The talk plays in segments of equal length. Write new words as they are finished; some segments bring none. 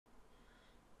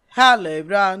Hello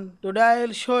everyone, today I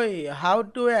will show you how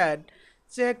to add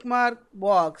checkmark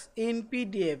box in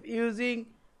PDF using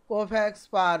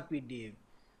Kofax Power PDF.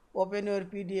 Open your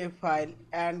PDF file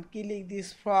and click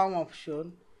this From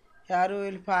option. Here you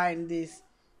will find this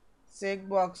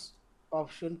checkbox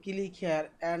option. Click here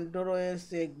and draw a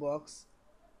checkbox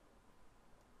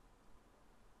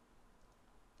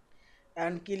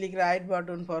and click right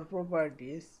button for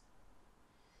properties.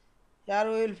 Here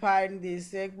we will find the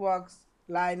checkbox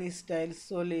line style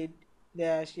solid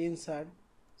dash insert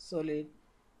solid.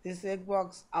 This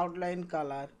checkbox outline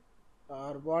color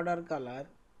or border color.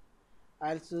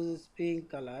 I'll choose pink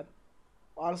color.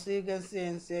 Also you can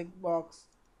change checkbox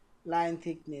line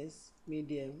thickness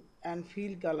medium and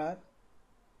fill color.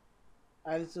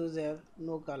 I'll choose here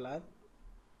no color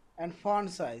and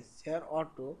font size here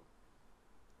auto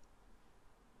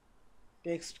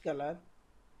text color.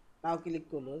 Now click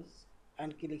close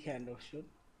and click hand option.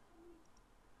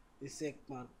 This check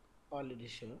mark already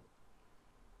show.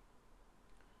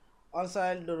 Also,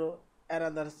 I'll draw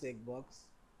another checkbox.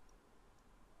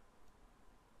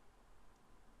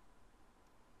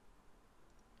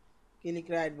 Click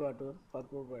right button for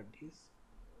properties.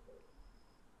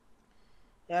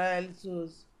 Here I'll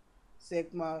choose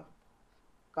checkmark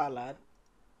color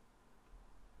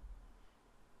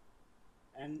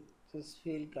and choose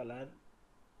fill color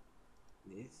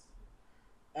this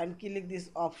and click this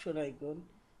option icon.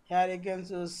 Here you can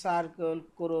choose circle,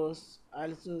 cross.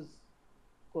 I'll choose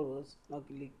cross. Now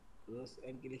click cross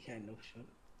and click hand option.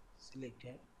 Select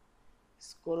here.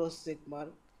 Cross checkmark.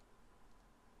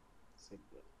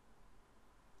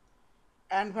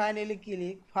 And finally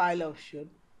click file option.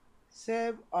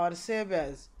 Save or save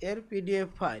as your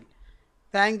PDF file.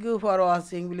 Thank you for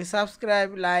watching. Please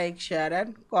subscribe, like, share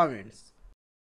and comments.